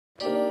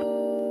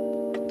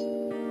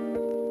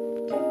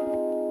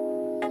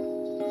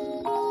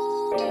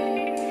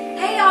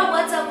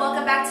what's up?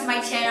 Welcome back to my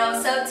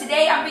channel. So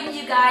today I'm bringing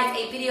you guys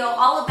a video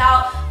all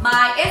about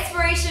my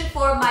inspiration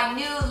for my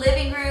new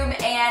living room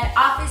and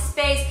office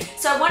space.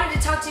 So I wanted to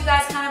talk to you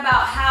guys kind of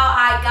about how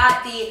I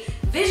got the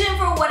vision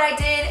for what I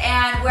did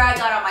and where I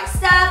got all my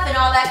stuff and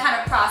all that kind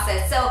of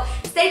process. So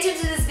stay tuned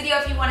to this video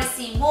if you want to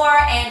see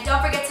more, and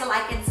don't forget to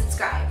like and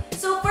subscribe.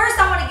 So first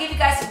I want to give you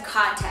guys some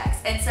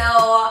context, and so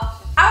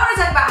I want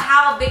to talk about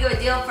how big of a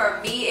deal for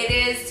me it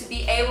is to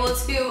be able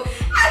to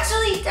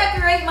actually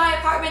decorate my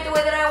apartment the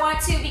way that I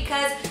want to,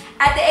 because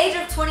at the age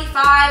of 25,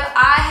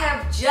 I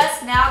have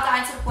just now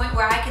gotten to the point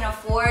where I can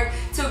afford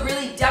to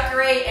really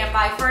decorate and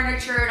buy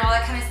furniture and all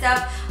that kind of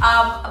stuff.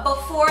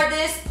 Before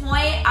this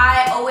point,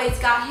 I always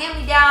got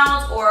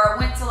hand-me-downs or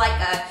went to like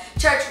a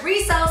church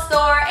resale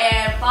store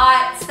and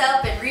bought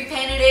stuff and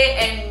repainted it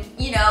and,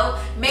 you know,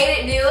 made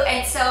it new.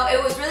 And so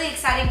it was really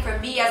exciting for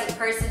me as a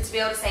person to be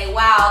able to say,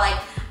 wow, like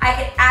I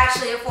can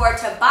actually afford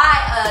to buy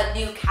a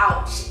new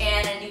couch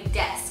and a new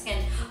desk and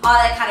all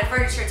that kind of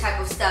furniture type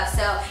of stuff.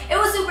 So it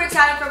was super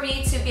exciting for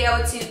me to be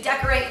able to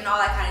decorate and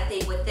all that kind of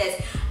thing with this.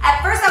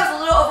 At first I was a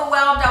little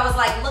overwhelmed. I was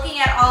like looking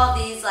at all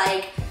of these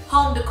like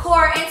home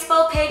decor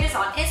inspo pages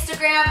on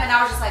Instagram, and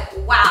I was just like,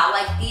 wow,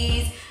 like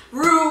these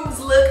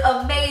rooms look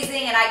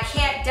amazing and I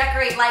can't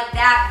decorate like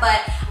that.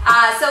 But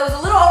so it was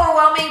a little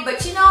overwhelming,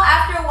 but you know,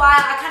 after a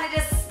while I kind of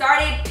just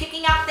started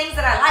picking out things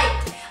that I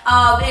liked.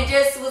 And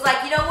just was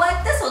like, you know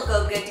what, this will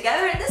go good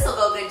together and this will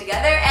go good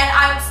together. And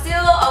I'm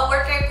still a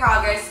work in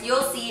progress.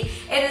 You'll see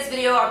in this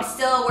video I'm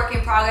still a work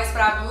in progress,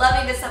 but I'm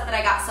loving the stuff that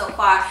I got so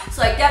far.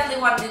 So I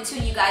definitely wanted to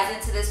tune you guys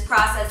into this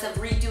process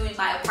of redoing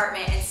my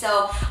apartment. And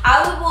so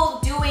I will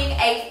be doing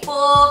a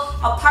full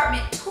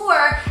apartment tour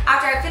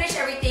after I finish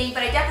everything,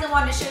 but I definitely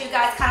wanted to show you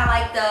guys kind of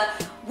like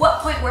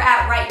what point we're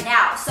at right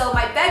now. So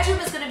my bedroom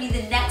is going to be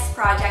the next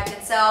project,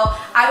 and so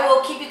I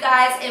will keep you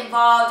guys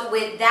involved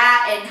with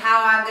that and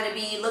how I'm going to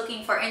be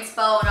looking for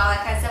inspo and all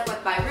that kind of stuff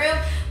with my room.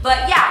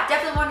 But yeah,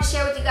 definitely wanted to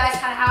share with you guys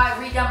kind of how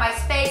I've redone my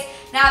space.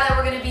 Now that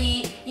we're going to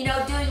be, you know,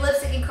 doing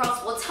lipstick and curls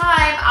full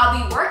time, I'll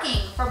be working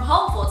from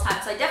home full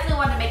time. So I definitely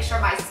wanted to make sure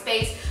my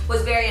space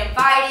was very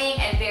inviting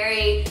and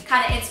very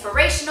kind of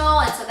inspirational.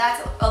 And so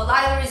that's a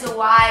lot of the reason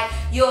why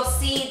you'll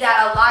see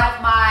that a lot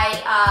of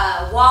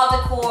my wall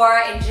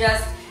decor and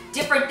just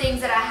different things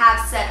that I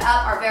have set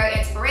up are very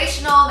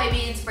inspirational,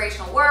 maybe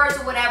inspirational words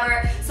or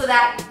whatever, so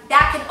that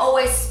can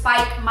always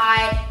spike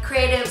my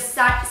creative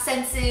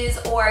senses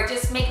or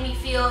just make me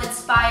feel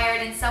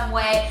inspired in some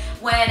way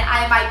when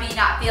I might be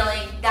not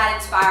feeling that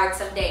inspired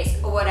some days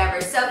or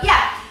whatever. So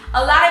yeah,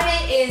 a lot of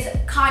it is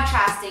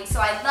contrasting. So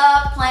I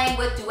love playing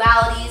with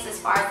dualities as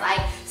far as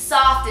like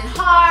soft and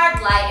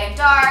hard, light and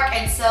dark,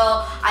 and so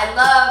I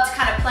loved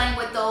kind of playing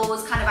with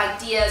those kind of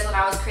ideas when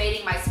I was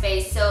creating my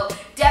space. So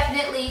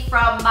definitely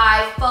from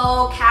my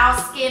faux cow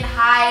skin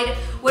hide,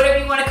 whatever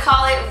you want to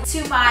call it,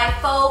 to my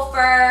faux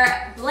fur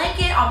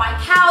blanket on my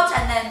couch,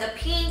 and then the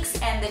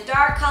pinks and the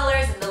dark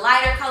colors and the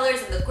lighter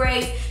colors and the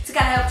grays to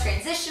kind of help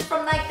transition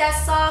from like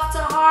that soft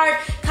to hard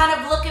kind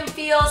of look and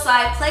feel. So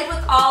I played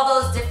with all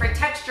those different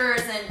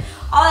textures and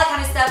all that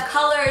kind of stuff,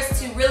 colors,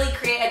 to really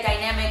create a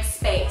dynamic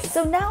space.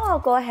 So now I'll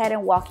go ahead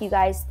and walk you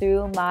guys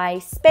through my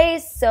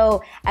space.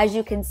 So as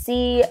you can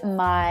see,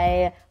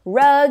 my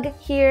rug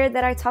here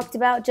that I talked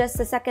about just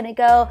a second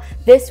ago,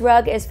 this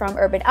rug is from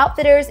Urban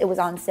Outfitters. It was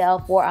on sale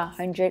for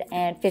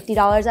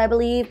 $150, I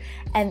believe.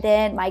 And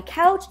then my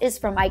couch is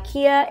from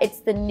IKEA.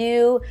 It's the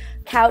new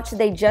couch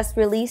they just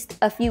released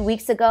a few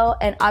weeks ago,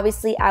 and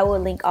obviously I will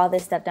link all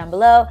this stuff down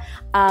below.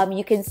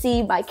 You can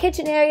see my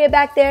kitchen area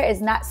back there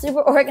is not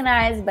super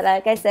organized, but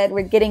like I said,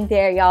 we're getting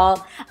there,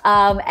 y'all.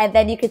 And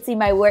then you can see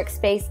my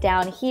workspace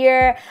down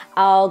here.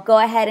 I'll go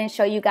ahead and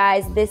show you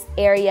guys this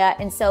area.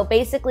 And so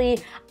basically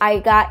I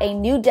got a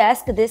new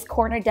desk. This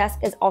corner desk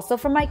is also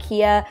from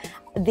IKEA.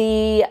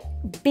 The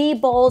Be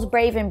Bold,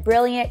 Brave, and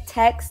Brilliant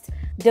text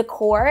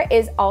decor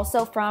is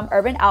also from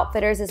Urban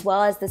Outfitters, as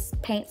well as this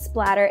paint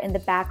splatter in the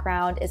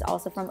background is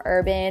also from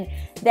Urban.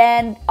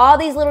 Then all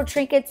these little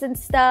trinkets and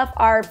stuff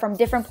are from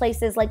different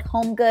places like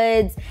Home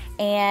Goods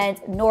and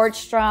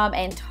Nordstrom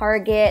and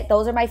Target.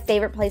 Those are my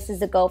favorite places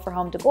to go for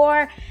home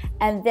decor.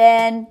 And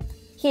then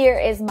here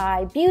is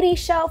my beauty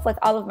shelf with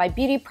all of my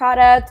beauty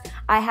products.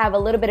 I have a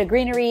little bit of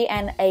greenery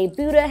and a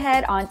Buddha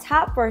head on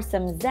top for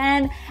some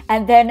zen.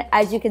 And then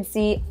as you can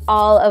see,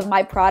 all of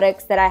my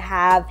products that I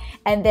have,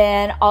 and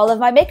then all of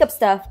my makeup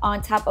stuff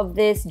on top of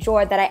this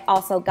drawer that I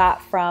also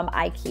got from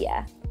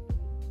IKEA.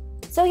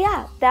 So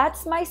yeah,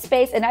 that's my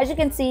space. And as you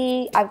can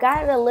see, I've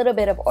got a little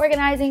bit of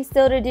organizing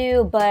still to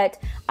do,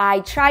 but I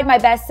tried my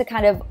best to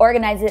kind of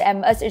organize it as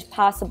much as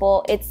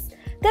possible. It's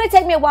gonna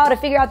take me a while to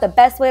figure out the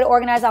best way to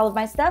organize all of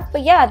my stuff,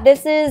 but yeah,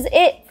 this is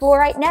it for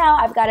right now.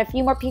 I've got a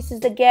few more pieces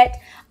to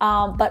get,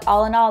 but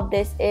all in all,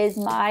 this is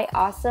my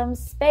awesome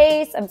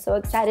space. I'm so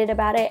excited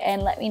about it,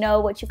 and let me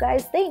know what you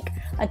guys think.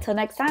 Until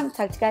next time,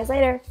 talk to you guys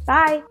later.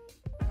 Bye.